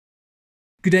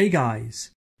Good day guys,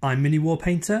 I'm Mini War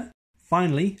Painter.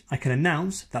 Finally, I can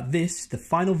announce that this is the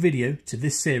final video to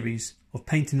this series of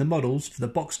painting the models for the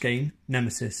box game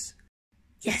Nemesis.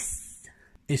 Yes!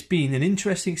 It's been an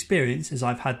interesting experience as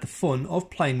I've had the fun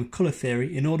of playing with colour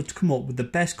theory in order to come up with the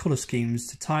best colour schemes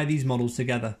to tie these models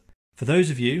together. For those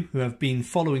of you who have been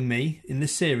following me in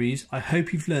this series, I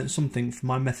hope you've learnt something from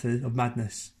my method of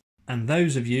madness. And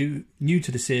those of you new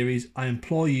to the series, I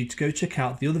implore you to go check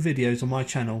out the other videos on my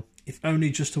channel, if only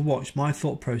just to watch my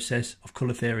thought process of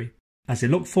colour theory. As I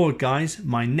look forward guys,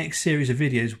 my next series of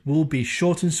videos will be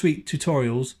short and sweet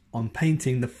tutorials on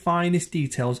painting the finest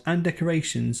details and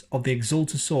decorations of the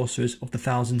Exalted Sorcerers of the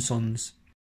Thousand Suns.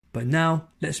 But now,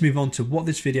 let's move on to what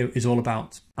this video is all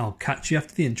about. I'll catch you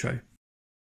after the intro.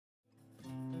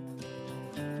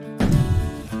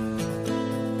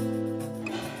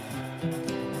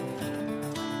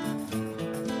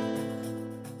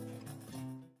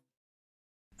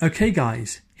 Okay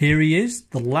guys, here he is,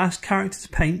 the last character to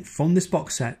paint from this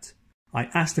box set. I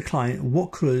asked the client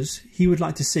what colours he would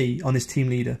like to see on his team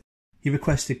leader. He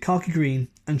requested khaki green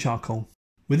and charcoal.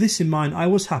 With this in mind, I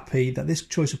was happy that this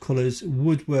choice of colours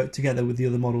would work together with the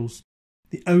other models.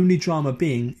 The only drama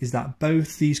being is that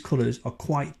both these colours are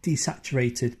quite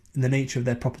desaturated in the nature of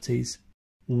their properties.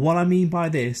 What I mean by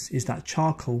this is that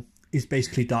charcoal is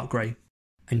basically dark grey,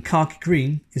 and khaki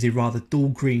green is a rather dull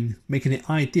green, making it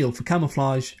ideal for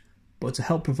camouflage, but to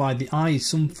help provide the eyes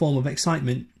some form of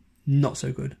excitement, not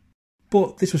so good.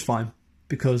 But this was fine,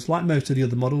 because like most of the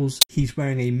other models, he's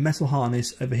wearing a metal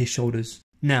harness over his shoulders.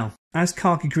 Now, as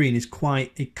khaki green is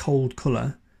quite a cold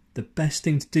colour, the best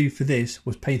thing to do for this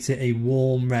was paint it a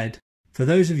warm red. For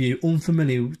those of you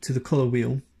unfamiliar to the colour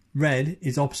wheel, red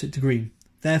is opposite to green,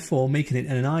 therefore making it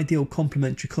an ideal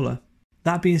complementary colour.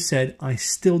 That being said, I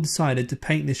still decided to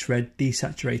paint this red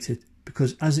desaturated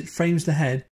because as it frames the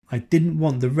head, I didn't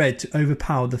want the red to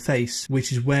overpower the face,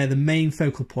 which is where the main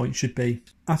focal point should be.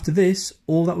 After this,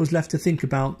 all that was left to think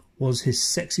about was his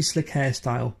sexy slick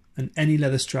hairstyle and any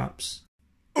leather straps.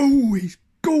 Oh, he's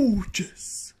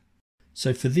gorgeous!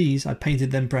 So for these, I painted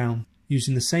them brown,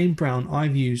 using the same brown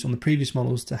I've used on the previous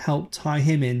models to help tie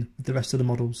him in with the rest of the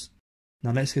models.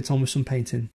 Now let's get on with some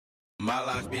painting. My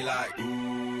life be like,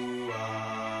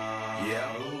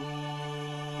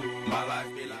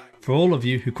 For all of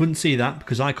you who couldn't see that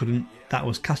because I couldn't, that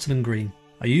was Castellen Green.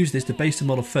 I used this to base the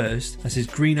model first as his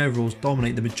green overalls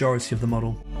dominate the majority of the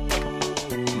model.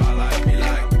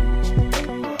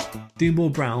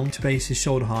 Doombull Brown to base his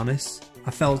shoulder harness.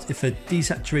 I felt if a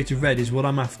desaturated red is what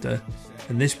I'm after,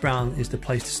 then this brown is the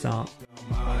place to start.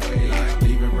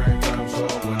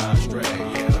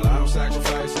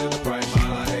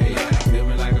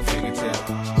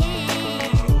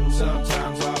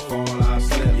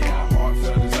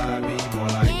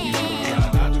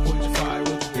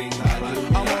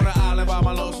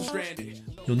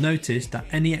 You'll notice that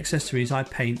any accessories I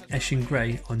paint Eshin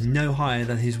Grey are no higher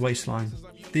than his waistline.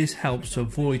 This helps to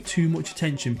avoid too much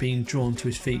attention being drawn to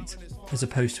his feet, as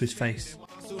opposed to his face.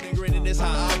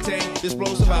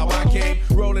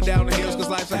 Rolling down the hills cause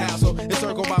life's a hassle.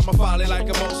 Encircled by my folly like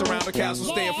a moat around the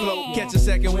castle. Stay afloat, catch a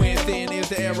second wind, thin is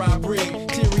the air I breathe.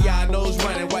 Teary-eyed nose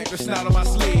running, wipe the snot on my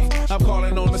sleeve. I'm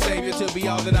calling on the Savior to be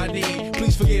all that I need.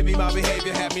 Please forgive me, my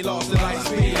behavior had me lost in light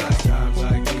speed. Times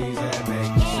like these that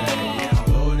make me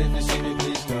say, Lord, if you see me,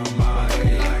 please come my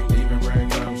way. Like deep and rain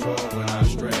comes forward when I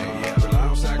stray.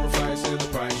 I'll sacrifice in the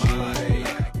price you pay.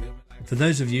 For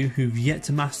those of you who've yet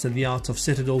to master the art of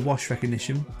Citadel wash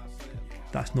recognition,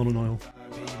 that's Nuln Oil.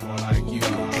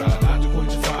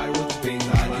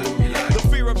 The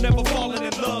fear of never falling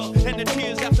in love, and the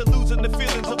tears after losing the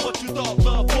feelings of what you thought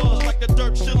love was, like the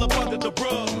dirt still up under the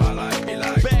rug. My life be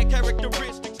like bad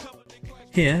characteristics.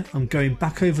 Here I'm going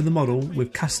back over the model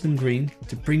with Castellen Green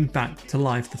to bring back to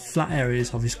life the flat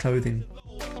areas of his clothing.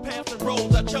 Paths and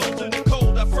roads I chose in the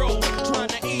cold I froze, trying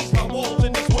to ease my woes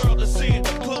in this world of sin.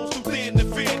 Close too thin to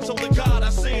fin, so the God I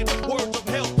send words of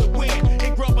help to win.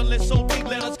 And grumbling so deep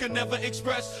letters can never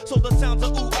express, so the sounds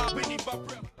of ooh-ah beneath my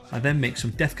breath. I then mix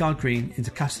some Dryad Green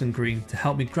into Castellen Green to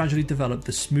help me gradually develop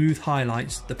the smooth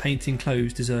highlights the painting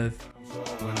clothes deserve.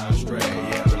 When I stray,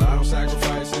 I'll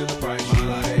sacrifice in the price you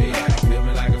pay.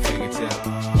 Living like a fingertip.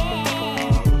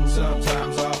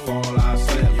 Sometimes I fall, I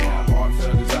slip.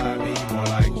 Heartfelt desire be more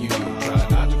like you. Try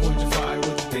not to quench your fire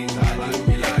with the things I do.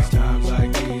 Be like times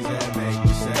like these that make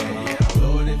me say,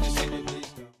 Lord, if you see me,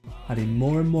 please come. Adding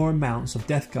more and more amounts of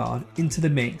Dryad into the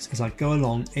mix as I go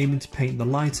along, aiming to paint the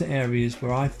lighter areas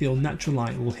where I feel natural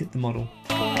light will hit the model.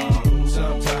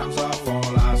 Sometimes I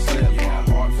fall, I slip.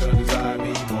 Heartfelt desire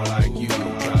be more like you.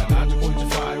 Try not to quench your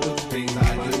fire with the things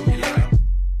I do. Be like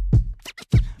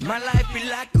my life be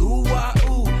like ooh, ah,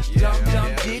 ooh.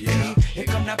 Dum Diddy. Here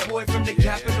come that boy from the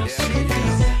capital city.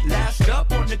 Last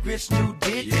up on the grits, new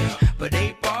ditty. But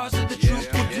 8 bars of the truth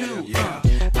will do.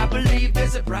 I believe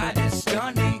there's a bride that's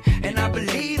stunning, and I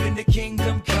believe in the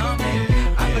kingdom coming.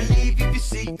 I believe if you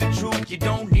seek the truth, you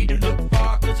don't need to look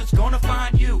far, cause it's gonna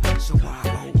find you. So why,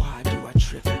 oh why do I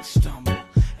trip and stumble?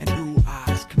 And new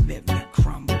eyes, commitment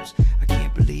crumbles. I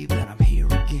can't believe that I'm here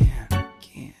again.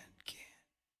 Can't.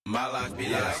 My life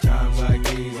be Yeah, like times like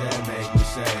these that make me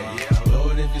say,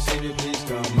 Lord, if you see me, please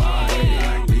come my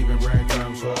way. Leaving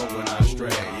breadcrumbs for when I stray.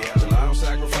 Till I'm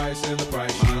sacrificing the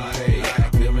price you pay.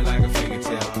 Feel me like a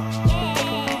fingertip.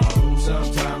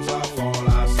 Sometimes I fall,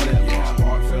 I slip.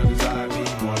 Heartfelt desire be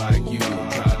more like you.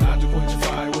 Try not to quench your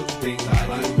fire with the things I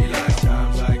do.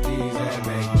 Times like these that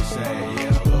make me say,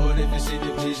 Lord, if you see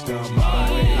me, please come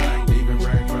my way. Leaving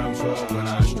breadcrumbs for when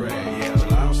I stray.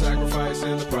 Till I'm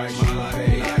sacrificing the price you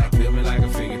pay. Feel me like a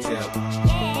fingertip.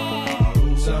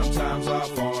 Sometimes I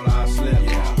fall, I slip.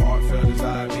 Heartfelt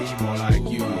desire be more like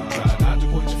you. Try not to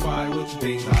quench your fire with the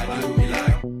things I do.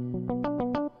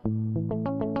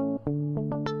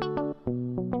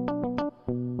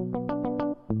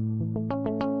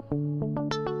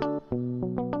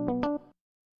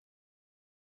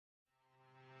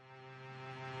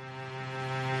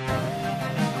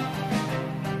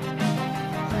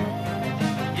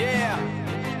 Yeah.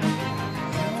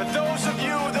 For those of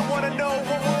you that want to know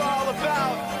what we're all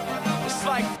about, it's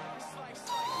like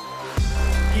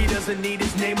he doesn't need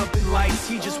his name up in lights,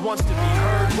 he just wants to be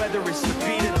heard, whether it's the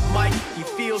beat of the mic. He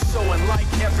feels so unlike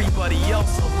everybody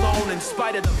else, alone, in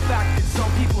spite of the fact that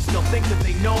some people still think that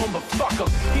they know him, but fuck him,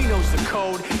 he knows the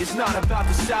code. It's not about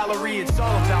the salary, it's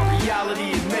all about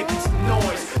reality and making some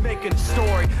noise, making a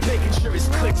story, making sure his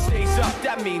click stays up.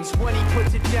 That means when he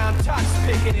puts it down, Todd's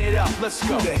picking it up. Let's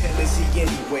go. Who the hell is he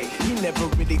anyway? He never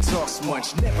really talks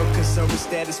much, never concerned with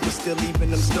status, but still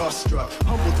leaving them starstruck.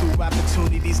 Humble through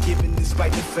opportunities given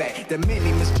despite the fact that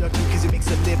many misjudge him cause he makes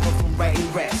a living from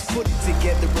writing raps. Put it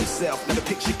together himself, now the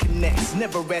picture connects.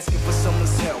 Never asking for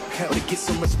someone's help or to get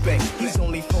some respect. He's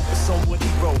only focused on what he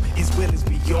wrote. His will is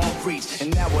beyond reach,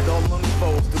 and now it all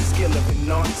unfolds. The skill of an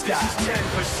non-stop. This is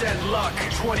 10% luck,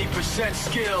 20%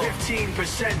 skill,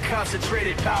 15%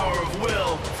 concentrated power of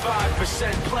will,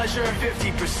 5% pleasure,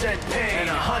 50% pain, and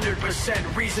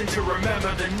 100% reason to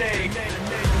remember the name.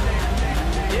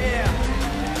 Yeah.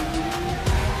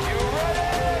 You ready?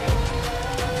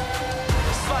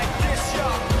 It's like this,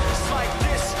 y'all. It's like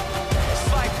this. It's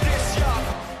like this, y'all.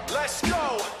 Let's go.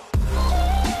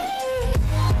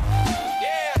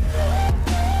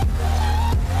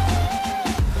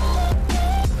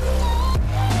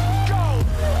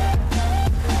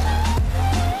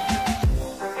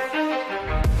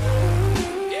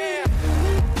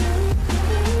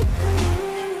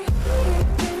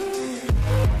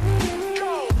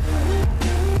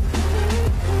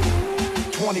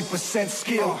 Percent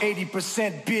skill,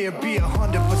 80% beer, be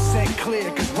 100% clear,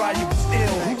 cause Ryu was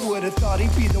ill. Who would've thought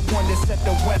he'd be the one that set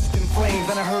the West in flames?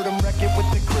 And I heard him wreck it with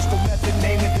the crystal method,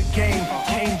 name of the game.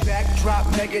 Came back,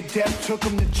 dropped Megadeth, took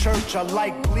him to church. I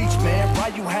like Bleach, man.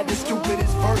 Ryu had the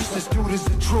stupidest verse. This dude is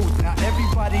the truth. Now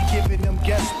everybody giving him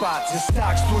guest spots. His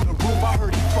stocks through the roof. I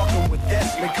heard he fucking with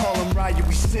this. They call him Ryu,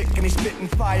 he's sick and he's spitting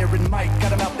fire. And Mike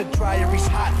got him out the dryer, he's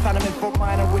hot. Found him in Fort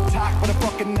Minor with Talk, but a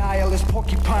fucking nihilist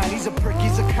porcupine. He's a prick,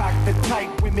 he's a cock. The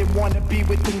type women wanna be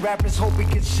within rappers, hope he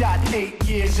gets shot. 8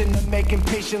 years in the making,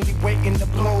 patiently waiting to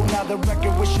blow. Now the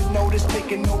record we should notice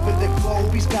taking over the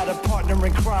globe. He's got a partner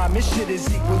in crime, his shit is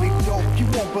equally dope. You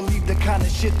won't believe the kind of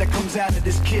shit that comes out of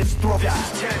this kid's throat. This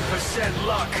is 10%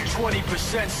 luck,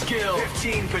 20% skill,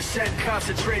 15%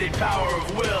 concentrated power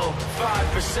of will,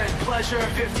 5% pleasure,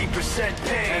 50%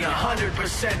 pain, and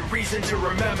 100% reason to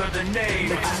remember the name.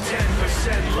 This is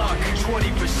 10% luck,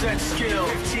 20% skill,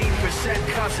 15%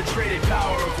 concentrated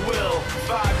power of will,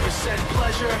 5%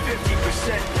 pleasure,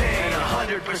 50% pain,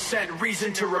 and 100%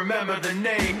 reason to remember the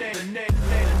name.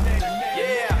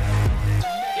 Yeah.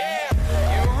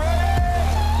 You ready?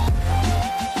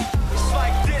 It's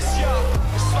like this, y'all.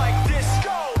 It's like this,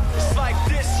 go. It's like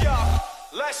this, y'all.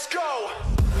 Let's go.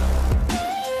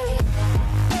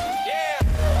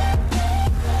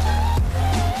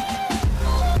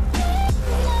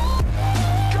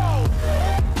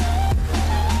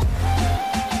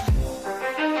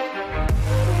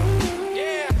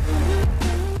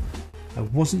 I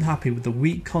wasn't happy with the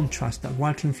weak contrast that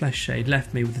Reikland Flesh shade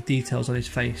left me with the details on his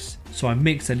face, so I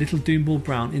mixed a little Doombull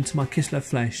Brown into my Kislev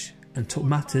Flesh and took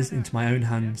matters into my own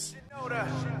hands.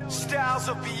 Styles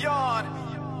of beyond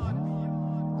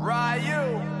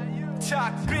Ryu,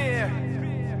 Talk Beer,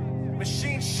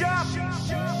 Machine Shop.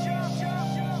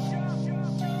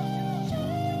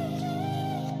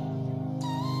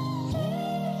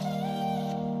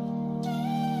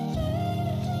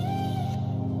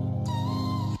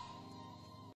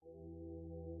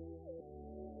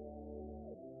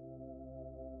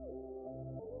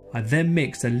 I then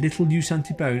mixed a little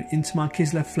Yusanti bone into my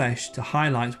Kislev Flesh to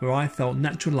highlight where I felt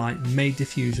natural light may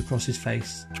diffuse across his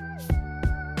face.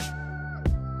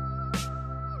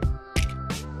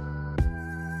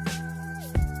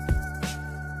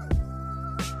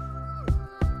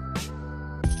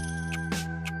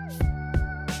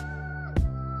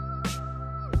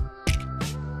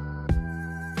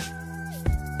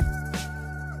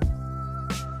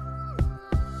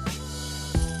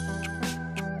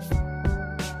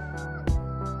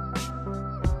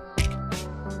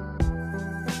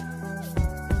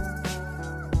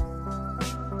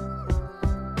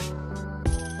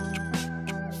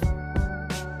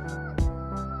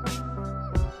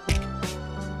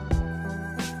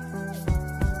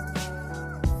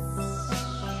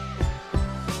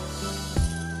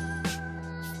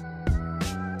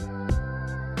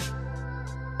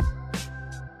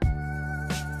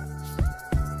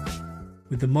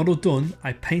 With the model done,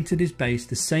 I painted his base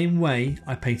the same way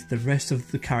I painted the rest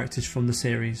of the characters from the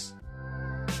series.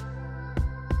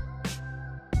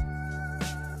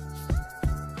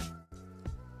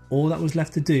 All that was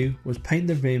left to do was paint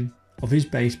the rim of his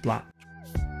base black.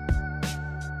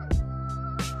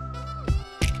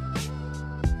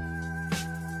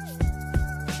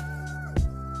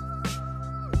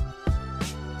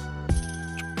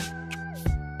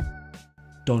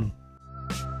 Done.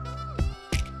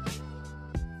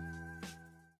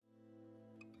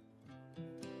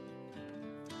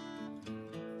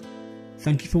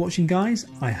 Thank you for watching, guys.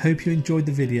 I hope you enjoyed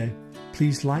the video.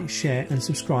 Please like, share and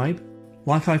subscribe.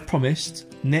 Like I've promised,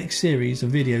 next series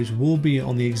of videos will be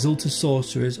on the Exalted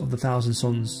Sorcerers of the Thousand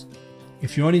Suns.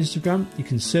 If you're on Instagram, you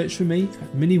can search for me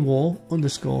at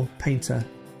miniwar_painter.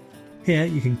 Here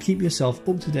you can keep yourself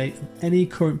up to date on any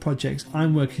current projects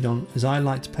I'm working on, as I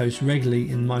like to post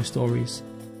regularly in my stories.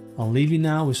 I'll leave you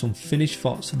now with some finished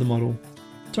thoughts of the model.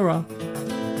 Ta-ra!